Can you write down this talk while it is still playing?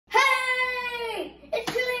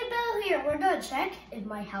gonna check if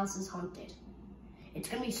my house is haunted. It's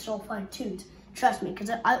gonna be so fun too. Trust me, because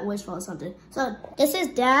I always fall haunted. So this is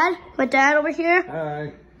Dad, my dad over here.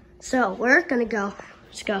 Hi. So we're gonna go.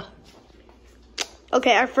 Let's go.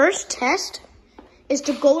 Okay, our first test is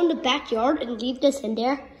to go in the backyard and leave this in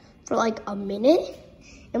there for like a minute.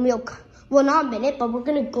 And well, not a minute, but we're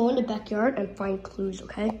gonna go in the backyard and find clues,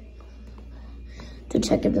 okay? To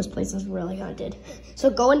check if this place is really haunted. So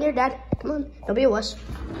go in there, Dad. Come on, don't be a wuss.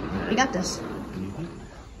 We got this. No,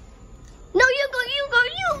 you go.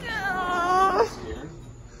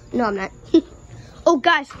 No, I'm not. Oh,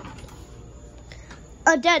 guys.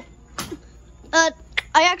 Dad. I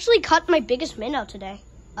actually cut my biggest minnow today.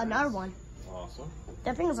 Another one. Awesome.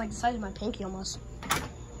 That thing is like the size of my pinky almost.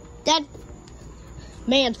 Dad.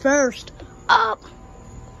 Man first. Up.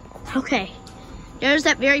 Okay. There's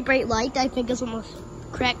that very bright light that I think is almost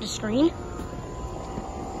cracked the screen.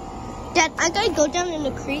 Dad, I gotta go down in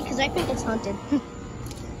the creek because I think it's haunted. I'll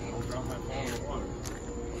drop my phone in the water.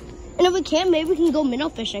 And if we can, maybe we can go minnow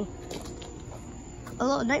fishing. A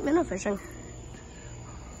little night minnow fishing.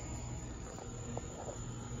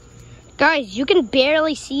 Guys, you can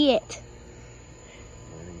barely see it.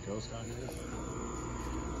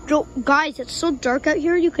 Guys, it's so dark out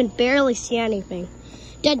here, you can barely see anything.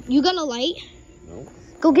 Dad, you got a light? No.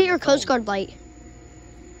 Go get your Coast Guard light.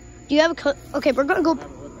 Do you have a Okay, we're gonna go.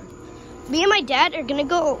 Me and my dad are gonna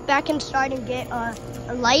go back inside and get a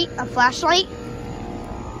light, a flashlight.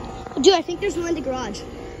 Dude, I think there's one in the garage.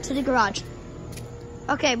 To the garage.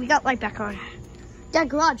 Okay, we got light back on. Dad,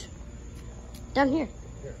 garage. Down here.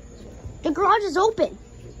 The garage is open.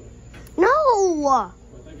 No! I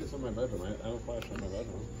think it's in my bedroom. I have a flashlight in my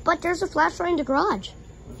bedroom. But there's a flashlight in the garage.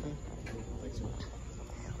 Okay. I don't think so.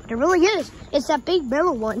 There really is. It's that big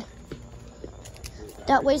metal one.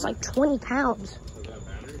 That weighs like 20 pounds. Does it have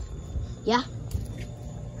batteries? Yeah.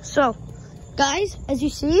 So, guys, as you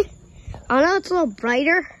see, I know it's a little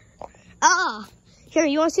brighter. Here,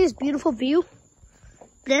 you want to see this beautiful view?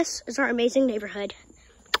 This is our amazing neighborhood.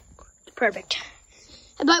 It's perfect.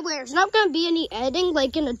 And by the way, there's not going to be any editing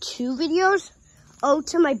like in the 2 videos. Oh,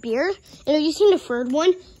 to my beard. And if you've seen the third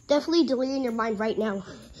one, definitely delete in your mind right now.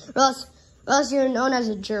 Or else you're known as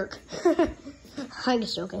a jerk. I'm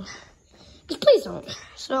just joking. Just please don't.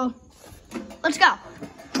 So, let's go.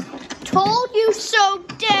 Told you so,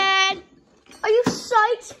 Dad. Are you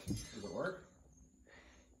psyched? Does it work?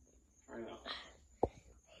 Try it out. I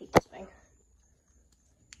hate this thing.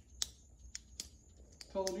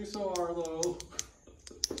 Told you so, Arlo.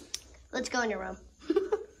 Let's go in your room.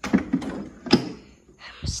 I'm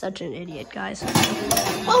such an idiot, guys.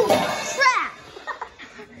 Oh, crap!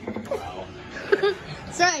 Wow.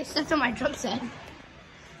 Sorry, I stepped on my drum set.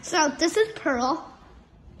 So, this is Pearl.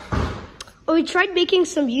 Well, we tried making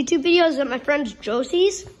some YouTube videos at my friend's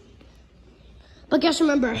Josie's. But guess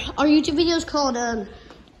remember, our YouTube video is called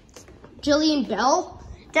Jillian Bell.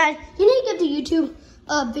 Dad, you need to give the YouTube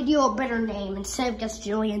video a better name instead of just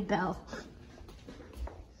Jillian Bell.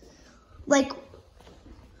 Like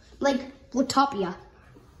Watopia.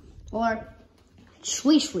 Or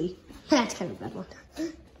Shwee. That's kind of a bad one.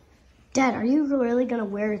 Dad, are you really gonna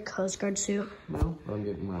wear a Coast Guard suit? No, I'm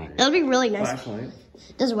getting mine. That'll be really nice. Flashlight.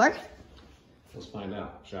 Does it work? Let's find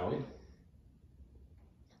out, shall we?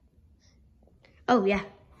 Oh, yeah.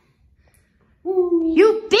 Ooh.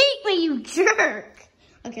 You beat me, you jerk!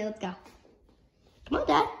 Okay, let's go. Come on,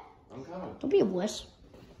 Dad. I'm coming. Don't be a wuss.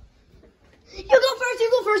 You go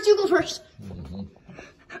first. Mm-hmm.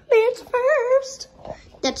 Man's first.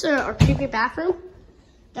 That's our creepy bathroom.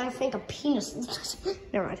 That I think a penis is.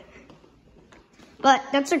 Never mind. But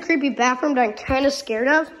that's a creepy bathroom that I'm kind of scared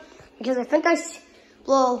of. Because I think I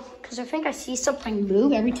see something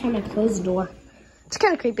move every time I close the door. It's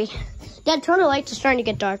kind of creepy. Dad, turn the lights. It's starting to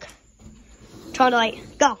get dark. Turn the light.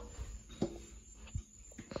 Go.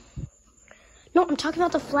 No, I'm talking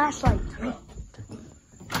about the flashlight.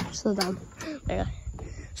 So dumb. There you go.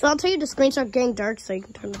 So I'll tell you the screen start getting dark so you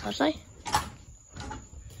can turn the flashlight.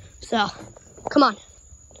 So, come on.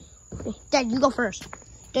 Dad, you go first.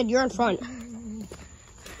 Dad, you're in front.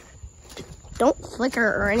 Don't flicker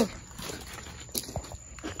or anything.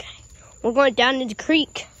 Okay. We're going down into the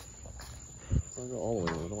creek. I'll go all the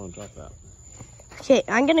way. I don't want to drop that. Okay,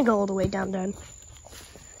 I'm going to go all the way down.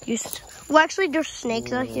 Well, actually, there's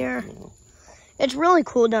snakes out here. It's really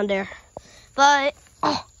cool down there. But,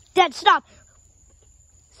 oh, Dad, stop.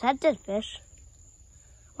 Is that dead fish?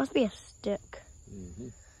 Must be a stick. Mm-hmm.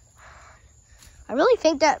 I really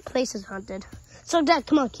think that place is haunted. So, Dad,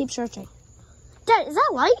 come on, keep searching. Dad, is that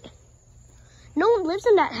light? No one lives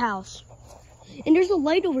in that house. And there's a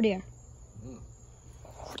light over there.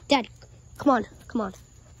 Dad, come on.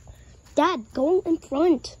 Dad, go in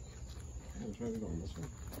front. I'm trying to go this way.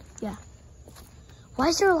 Yeah. Why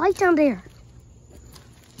is there a light down there?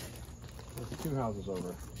 There's 2 houses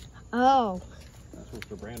over. Oh. That's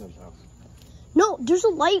Mr. Brandon's house. No, there's a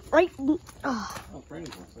light right. Oh. Oh,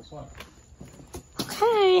 Brandon's house. That's why.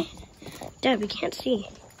 Okay. Dad, we can't see.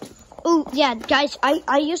 Oh, yeah, guys,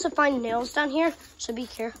 I used to find nails down here, so be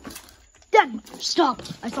careful. Dad, stop.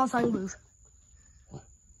 I saw something move. What?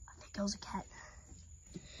 I think it was a cat.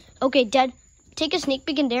 Okay, Dad, take a sneak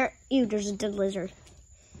peek in there. Ew, there's a dead lizard.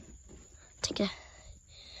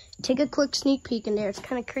 Take a quick sneak peek in there. It's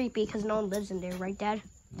kind of creepy because no one lives in there, right, Dad?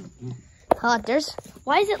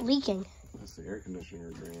 Why is it leaking? That's the air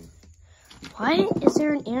conditioner drain. Why is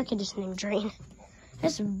there an air conditioning drain?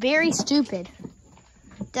 That's very stupid.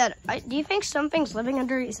 Dad, do you think something's living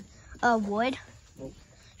under wood? Nope.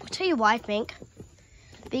 I'll tell you why I think.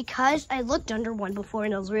 Because I looked under one before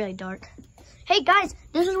and it was really dark. Hey guys,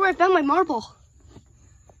 this is where I found my marble.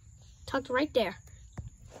 Tucked right there.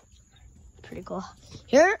 Pretty cool.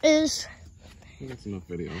 Here is... I think that's enough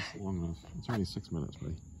video. It's long enough. It's already 6 minutes,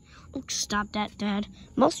 buddy. Oh, stop that, Dad.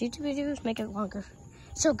 Most YouTube videos make it longer.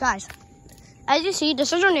 So guys, as you see,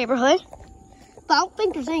 this is our neighborhood. But I don't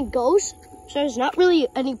think there's any ghosts. So there's not really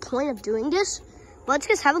any point of doing this. But let's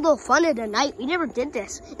just have a little fun at the night. We never did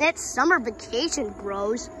this. It's summer vacation,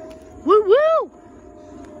 bros. Woo woo!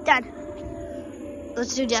 Dad,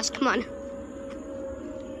 let's do this. Come on.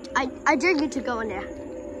 I dare you to go in there.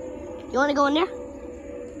 You want to go in there?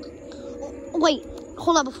 Wait,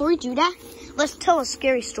 hold on. Before we do that, let's tell a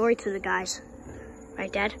scary story to the guys.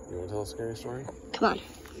 Right, Dad? You want to tell a scary story? Come on.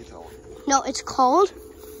 You tell one. No, it's called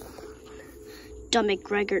The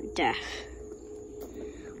McGregor Death.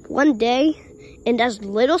 One day, in this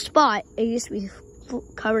little spot, it used to be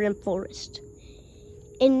covered in forest.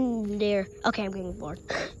 In there. Okay, I'm getting bored.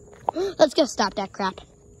 Let's go stop that crap.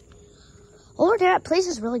 Over there, that place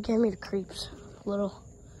is really giving me the creeps. Little.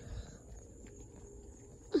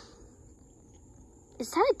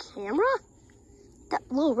 Is that a camera? That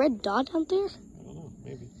little red dot down there? I don't know.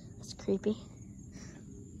 Maybe. That's creepy.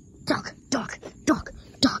 Duck, duck, duck,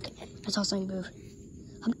 duck. I saw something move.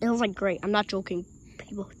 It was like great. I'm not joking.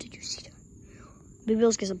 People, did you see that? Maybe it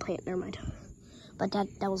was just a plant. Never mind. But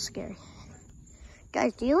that was scary.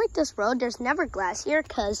 Guys, do you like this road? There's never glass here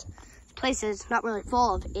because this place is not really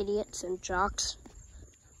full of idiots and jocks.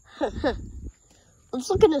 Let's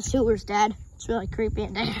look in the sewers, Dad. It's really creepy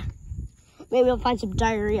in there. Maybe we'll find some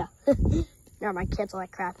diarrhea. Never mind, cancel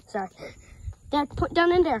that crap. Sorry. Dad, put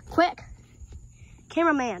down in there, quick.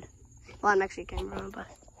 Cameraman. Well, I'm actually a cameraman, but...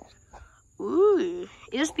 Ooh,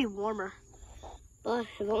 it just be warmer. But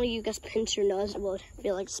if only you guys pinch your nose, it would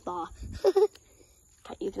feel like spa.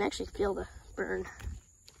 You can actually feel the burn.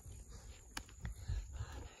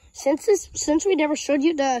 Since we never showed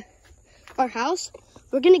you our house,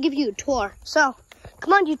 we're gonna give you a tour. So,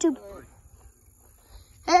 come on, YouTube.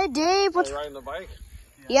 Hey, Dave, what's... Are you riding the bike?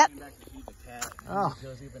 Yep. Oh.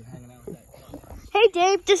 Hey,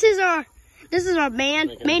 Dave, this is our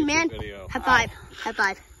main man. Video. High five. High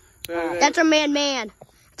five. Hey, That's our main man.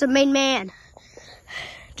 It's a main man.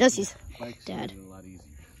 Jesse's dad.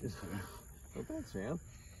 Oh, thanks, man.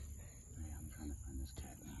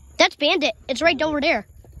 That's Bandit. It's right over there.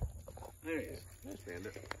 There he is. There's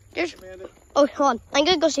Bandit. There's... Bandit. Oh, hold on. I'm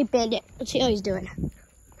gonna go see Bandit. Let's see how he's doing.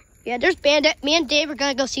 Yeah, there's Bandit. Me and Dave are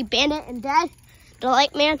gonna go see Bandit and Dad, the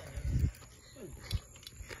light man.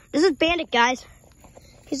 This is Bandit, guys.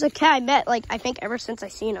 He's a cat I met, like, I think ever since I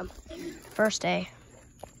seen him. First day.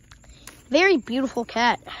 Very beautiful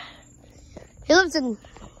cat. He lives in,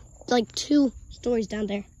 like, 2 stories down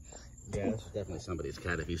there. Yeah, it's definitely somebody's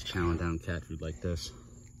cat if he's chowing down cat food like this.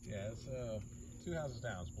 Yeah, it's 2 houses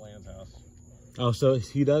down. It's Bland's house. Oh, so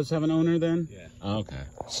he does have an owner then? Yeah. Oh,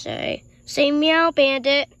 okay. Say meow,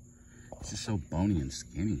 Bandit. He's just so bony and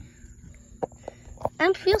skinny.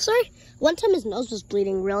 I feel sorry. One time his nose was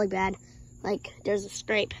bleeding really bad. Like, there's a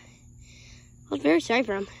scrape. I was very sorry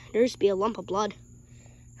for him. There used to be a lump of blood.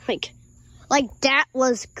 Like that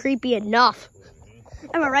was creepy enough.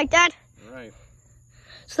 Am I right, Dad? Right.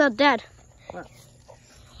 So, Dad. What?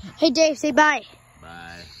 Hey, Dave, say bye.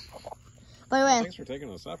 Bye. By the way. Thanks for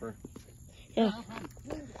taking us supper. Yeah.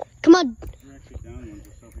 Come on. We're actually down one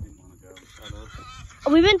just so we didn't want to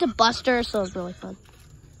go. We went to Buster, so it was really fun.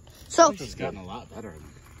 So. It's gotten a lot better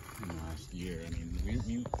in the last year. I mean,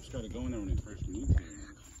 we started going there when we first moved here.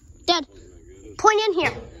 Dad, point in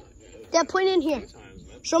here. Dad, point in here.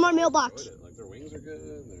 Show my mailbox. Like, their wings are good.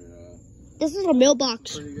 This is a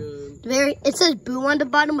mailbox. Pretty good. It says boo on the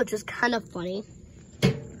bottom, which is kind of funny.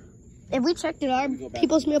 if we checked in our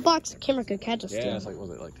people's mailbox, the camera could catch us. Yeah, it's like, was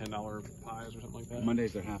it like $10 pies or something like that?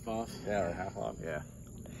 Mondays are half off. Yeah, or half off, yeah.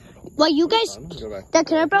 While you guys, Go back. Dad,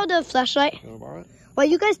 can I borrow the flashlight? You want to borrow it? While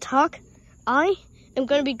you guys talk, I am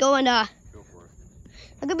going to be going, Go for it.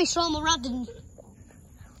 I'm going to be showing them around the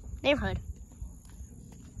neighborhood.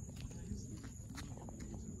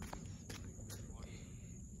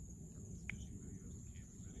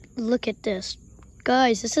 Look at this.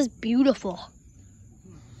 Guys, this is beautiful.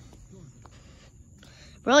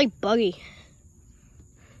 Really buggy.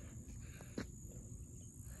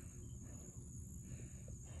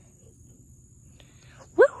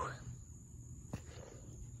 Woo!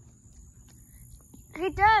 Hey,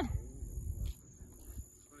 Dad.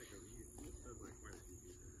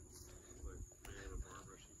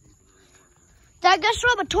 Dad, go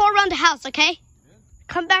show up a tour around the house, okay?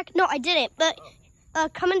 Come back. No, I didn't, but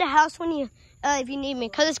come in the house when you, if you need me,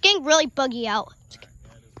 because it's getting really buggy out.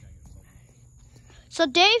 So,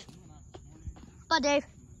 Dave? Bye, Dave.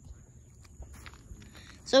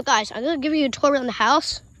 So, guys, I'm going to give you a tour around the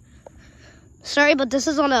house. Sorry, but this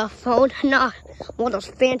is on a phone, not one of those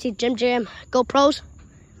fancy Jim Jam GoPros.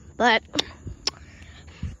 But,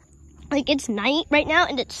 like, it's night right now,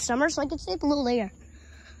 and it's summer, so I can sleep a little later.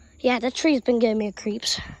 Yeah, that tree's been giving me the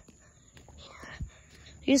creeps.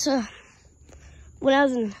 When I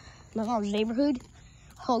was in my mom's neighborhood,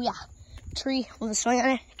 oh yeah, tree with a swing on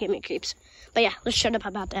it, gave me creeps. But yeah, let's shut up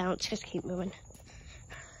about that. Let's just keep moving.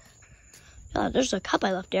 Oh, there's a cup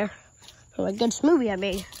I left there from a good smoothie I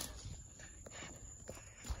made.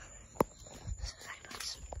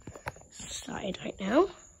 Inside right now.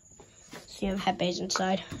 See if Hepe's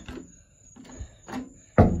inside.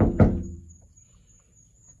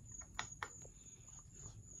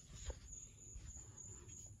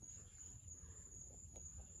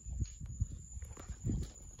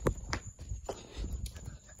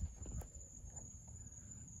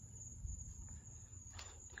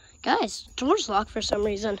 Guys, door's locked for some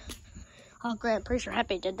reason. Oh, great, I'm pretty sure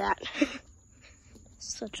Hepe did that.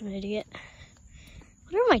 Such an idiot. I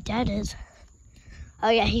wonder where my dad is. Oh,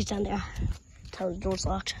 yeah, he's down there. Tell him the door's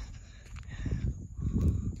locked.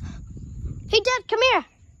 Hey, Dad, come here.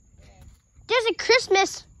 There's a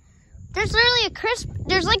Christmas. There's literally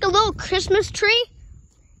there's like a little Christmas tree,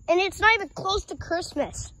 and it's not even close to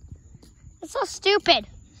Christmas. It's so stupid.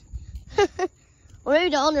 Or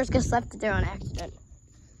maybe the owners just left it there on accident.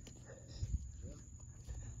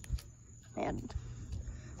 Man,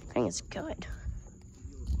 I think it's good.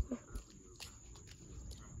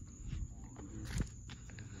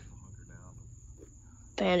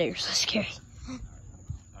 Panda, you're so scary.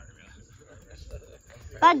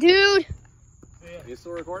 Bye, dude. Are you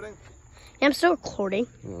still recording? Yeah, I'm still recording.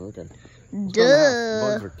 Oh, okay. Duh.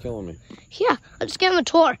 Bugs are killing me. Yeah, I'm just giving a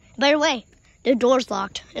tour. By the way, the door's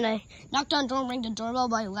locked, and I knocked on the door and rang the doorbell,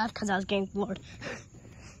 but I left because I was getting bored.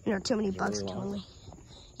 And there are too many bugs killing me.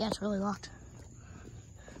 Yeah, it's really locked.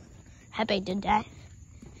 Hepe did that.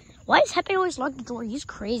 Why does Hepe always lock the door? He's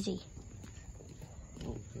crazy.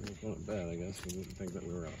 Well, it wasn't bad, I guess. He didn't think that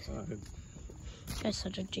we were outside. This guy's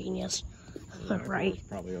such a genius. The Right. door's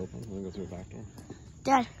probably open. We'll go through the back door.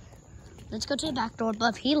 Dad, let's go to the back door,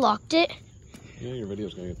 but if he locked it... You know your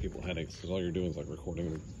video's going to give people headaches because all you're doing is like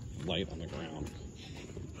recording light on the ground.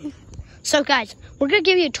 So guys, we're going to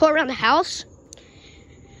give you a tour around the house.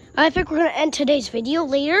 I think we're going to end today's video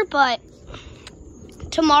later, but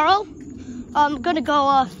tomorrow I'm going to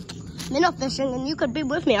go minnow fishing and you could be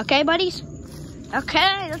with me, okay, buddies?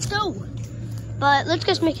 Okay, let's go. But let's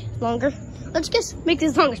just make it longer. Let's just make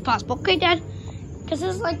this as long as possible, okay, Dad? Because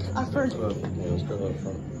this is like our first... Yeah, let's go to the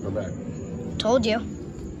front or back. Told you.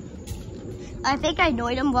 I think I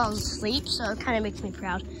annoyed him while I was asleep, so it kind of makes me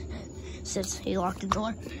proud. Since he locked the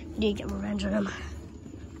door, need to get revenge on him.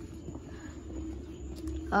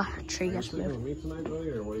 Tree gets moved. Are you sleeping with me tonight, buddy,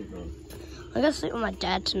 or what are you doing? I'm gonna sleep with my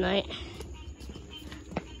dad tonight.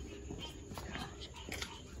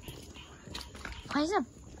 Why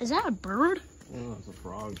is that a bird? Oh, it's a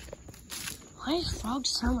frog. Why does frogs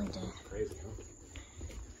sound like that? Crazy,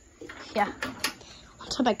 huh? Yeah. One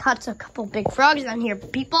time I caught a couple big frogs down here,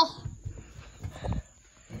 people.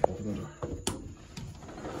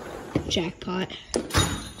 Jackpot.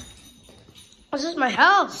 This is my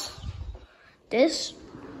house. This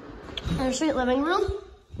is our sweet living room.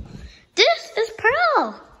 This is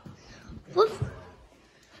Pearl. Woof.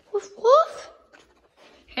 Woof, woof.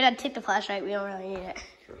 Here, Dad, take the flashlight. We don't really need it.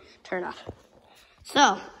 Turn it off.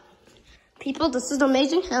 So, people, this is an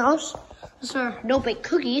amazing house. These are no-bake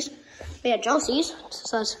cookies. We had Josie's.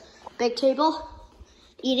 This is big table,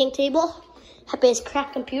 eating table, Hepe's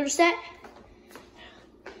cracked computer set,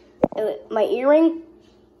 my earring,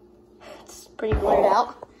 pretty blurred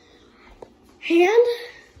out. And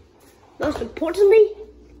most importantly,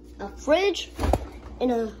 a fridge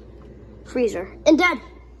and a freezer. And Dad,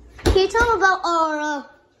 can you tell them about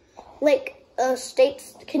our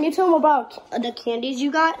states? Can you tell them about the candies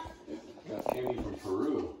you got? Got candy from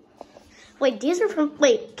Peru. Wait, these are from.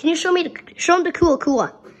 Wait, can you show them the Kula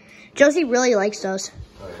Kula? Josie really likes those.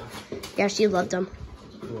 Oh yeah. Yeah, she loved them.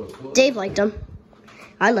 Kula Kula. Dave liked them.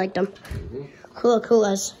 I liked them. Kula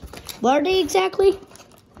Kulas. What are they exactly?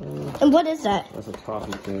 And what is that? That's a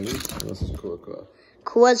toffee candy. And this is Kula Kula.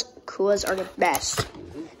 Kulas are the best.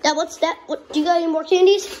 Dad, what's that? What? Do you got any more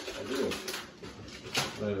candies?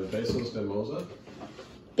 I do. Basil's de Moza.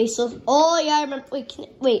 Basil. Oh yeah, I remember.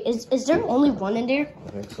 Wait, is there only one in there? I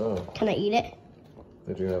think so. Can I eat it?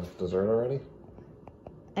 Did you have dessert already?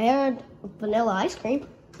 I had vanilla ice cream.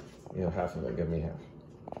 You have half of it. Give me half.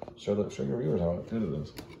 Show your viewers how good it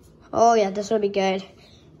is. Oh yeah, this would be good.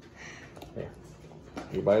 Here.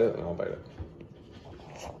 You bite it, and I'll bite it.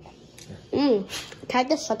 Mmm. Can I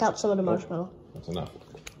just suck out some of the marshmallow? That's enough.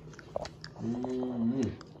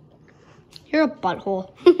 You're a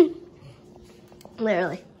butthole.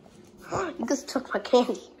 Literally. You just took my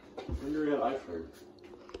candy. Finger at iceberg.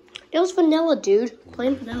 It was vanilla, dude.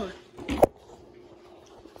 Plain vanilla.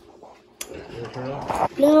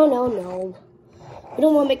 No. We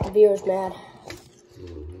don't want to make the viewers mad.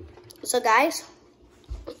 So guys,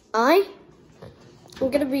 I'm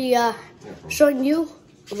going to be showing you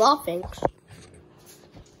a lot of things.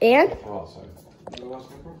 And Go outside. You go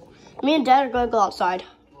outside, bro? me and Dad are going to go outside.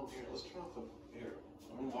 Okay, let's turn off the air.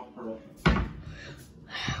 I'm gonna walk her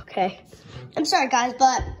up. Okay. I'm sorry guys,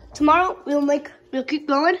 but tomorrow we'll keep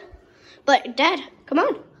going. But Dad, come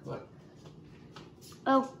on. What?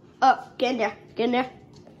 Oh, get in there. Get in there.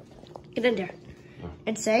 Get in there.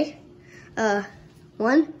 And say,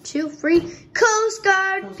 1, 2, 3, Coast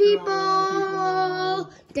Guard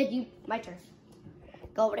people. Did you? My turn.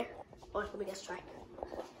 Go over there. Oh, let me just try.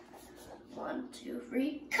 1, 2,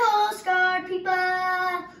 3, Coast Guard people.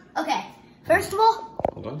 Okay. First of all,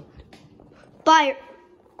 Hold on. bye.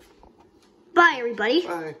 Bye, everybody.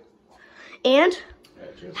 Bye. And Yeah,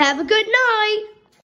 cheers. have a good night.